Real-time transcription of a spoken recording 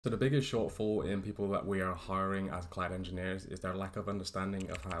So the biggest shortfall in people that we are hiring as cloud engineers is their lack of understanding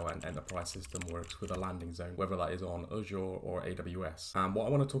of how an enterprise system works with a landing zone, whether that is on Azure or AWS. And what I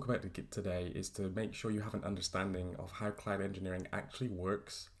want to talk about today is to make sure you have an understanding of how cloud engineering actually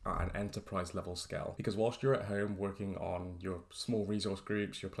works at an enterprise level scale. Because whilst you're at home working on your small resource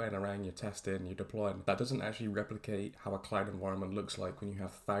groups, you're playing around, you're testing, you're deploying, that doesn't actually replicate how a cloud environment looks like when you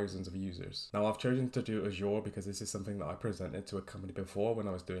have thousands of users. Now, I've chosen to do Azure because this is something that I presented to a company before when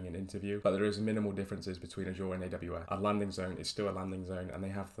I was doing an interview, but there is minimal differences between Azure and AWS. A landing zone is still a landing zone and they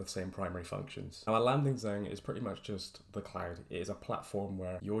have the same primary functions. Now, a landing zone is pretty much just the cloud. It is a platform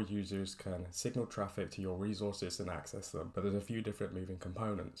where your users can signal traffic to your resources and access them, but there's a few different moving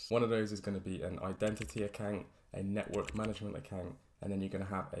components. One of those is going to be an identity account, a network management account, and then you're going to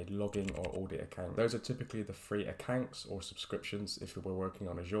have a logging or audit account. Those are typically the free accounts or subscriptions if we're working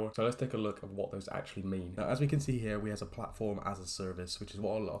on Azure. So let's take a look at what those actually mean. Now, as we can see here, we have a platform as a service, which is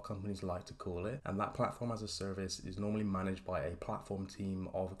what a lot of companies like to call it. And that platform as a service is normally managed by a platform team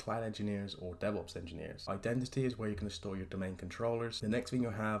of cloud engineers or DevOps engineers. Identity is where you're going to store your domain controllers. The next thing you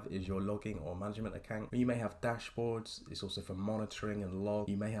have is your logging or management account. You may have dashboards. It's also for monitoring and log.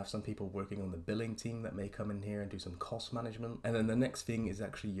 You may have some people working on the billing team that may come in here and do some cost management. And then the next thing is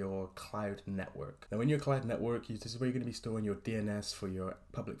actually your cloud network. Now, in your cloud network, this is where you're going to be storing your DNS for your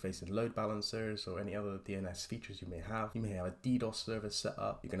public-facing load balancers or any other DNS features you may have. You may have a DDoS service set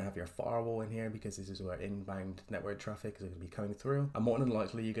up. You're going to have your firewall in here because this is where inbound network traffic is going to be coming through. And more than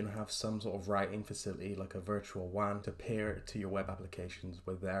likely, you're going to have some sort of routing facility like a virtual WAN to pair to your web applications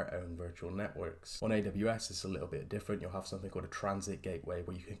with their own virtual networks. On AWS, it's a little bit different. You'll have something called a transit gateway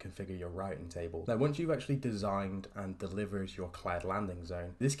where you can configure your routing table. Now, once you've actually designed and delivered your cloud landing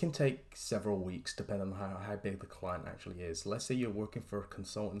zone, this can take several weeks depending on how big the client actually is. Let's say you're working for a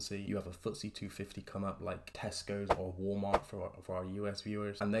consultancy, you have a FTSE 250 come up like Tesco's or Walmart for our US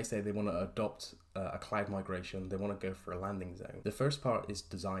viewers, and they say they want to adopt a cloud migration, they want to go for a landing zone. The first part is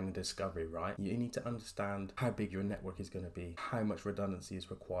design and discovery, right? You need to understand how big your network is going to be, how much redundancy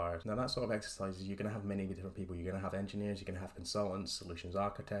is required. Now, that sort of exercises, you're going to have many different people. You're going to have engineers, you're going to have consultants, solutions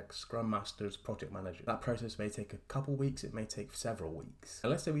architects, scrum masters, project managers. That process may take a couple weeks, it may take several weeks. Now,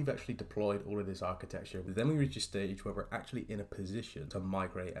 let's say we've actually deployed all of this architecture, but then we reach a stage where we're actually in a position to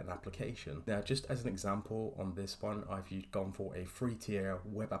migrate an application. Now, just as an example on this one, I've gone for a free tier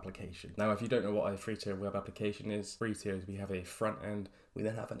web application. Now, if you don't know what a free tier web application is, free tiers, we have a front end, we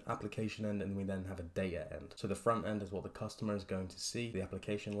then have an application end, and we then have a data end. So the front end is what the customer is going to see. The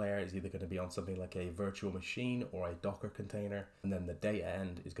application layer is either going to be on something like a virtual machine or a Docker container. And then the data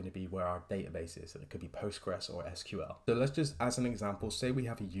end is going to be where our database is. So it could be Postgres or SQL. So let's just, as an example, say we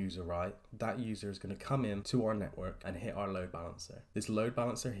have a user, right? That user is going to come in to our network and hit our load balancer. This load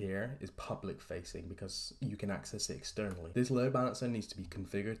balancer here is public facing because you can access it externally. This load balancer needs to be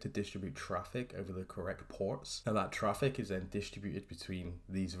configured to distribute traffic over the correct ports. And that traffic is then distributed between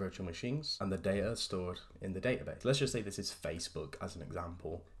these virtual machines and the data stored in the database. Let's just say this is Facebook as an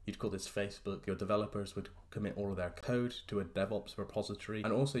example. You'd call this Facebook. Your developers would commit all of their code to a DevOps repository,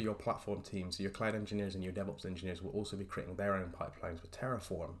 and also your platform team, so your cloud engineers and your DevOps engineers will also be creating their own pipelines with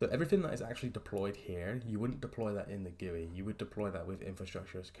Terraform. So everything that is actually deployed here, you wouldn't deploy that in the GUI. You would deploy that with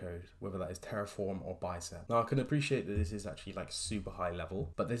infrastructure as code, whether that is Terraform or Bicep. Now, I can appreciate that this is actually like super high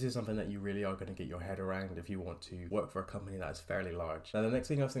level, but this is something that you really are going to get your head around if you want to work for a company that is fairly large. Now, the next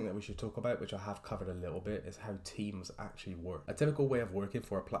thing I think that we should talk about, which I have covered a little bit, is how teams actually work. A typical way of working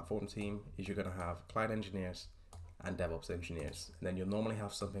for a platform team is you're going to have cloud engineers and DevOps engineers, and then you'll normally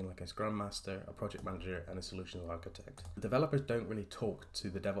have something like a scrum master, a project manager, and a solutions architect. The developers don't really talk to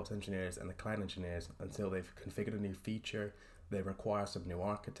the DevOps engineers and the cloud engineers until they've configured a new feature. They require some new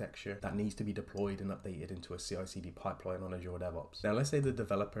architecture that needs to be deployed and updated into a CI/CD pipeline on Azure DevOps. Now, let's say the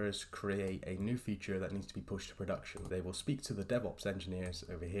developers create a new feature that needs to be pushed to production. They will speak to the DevOps engineers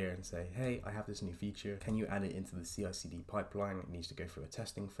over here and say, hey, I have this new feature. Can you add it into the CI/CD pipeline? It needs to go through a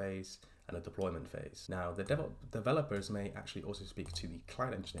testing phase and a deployment phase. Now, the developers may actually also speak to the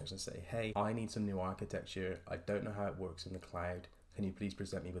cloud engineers and say, hey, I need some new architecture. I don't know how it works in the cloud. Can you please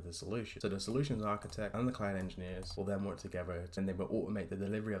present me with a solution? So the solutions architect and the cloud engineers will then work together and they will automate the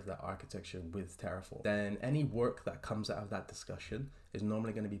delivery of that architecture with Terraform. Then any work that comes out of that discussion is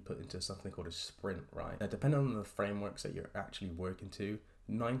normally going to be put into something called a sprint, right? Now, depending on the frameworks that you're actually working to,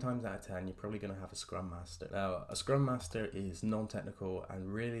 9 times out of 10, you're probably going to have a scrum master. Now, a scrum master is non-technical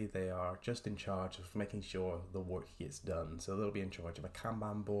and really they are just in charge of making sure the work gets done. So they'll be in charge of a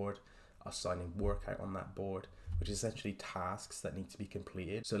Kanban board, assigning work out on that board, which is essentially tasks that need to be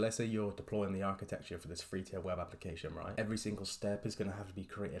completed. So let's say you're deploying the architecture for this free-tier web application, right? Every single step is going to have to be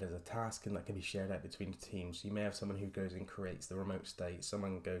created as a task, and that can be shared out between the teams. So you may have someone who goes and creates the remote state,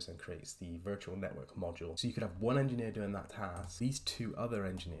 someone goes and creates the virtual network module. So you could have one engineer doing that task. These two other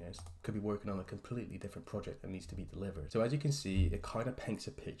engineers could be working on a completely different project that needs to be delivered. So as you can see, it kind of paints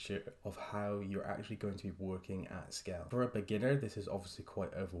a picture of how you're actually going to be working at scale. For a beginner, this is obviously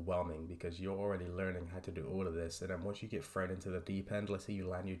quite overwhelming because you're already learning how to do all of this. And then once you get thrown into the deep end, let's say you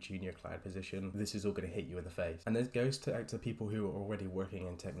land your junior cloud position, this is all going to hit you in the face. And this goes out to people who are already working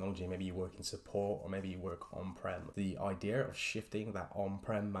in technology. Maybe you work in support, or maybe you work on-prem. The idea of shifting that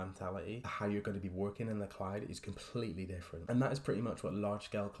on-prem mentality to how you're going to be working in the cloud is completely different. And that is pretty much what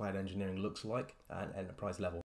large-scale cloud engineering looks like at an enterprise level.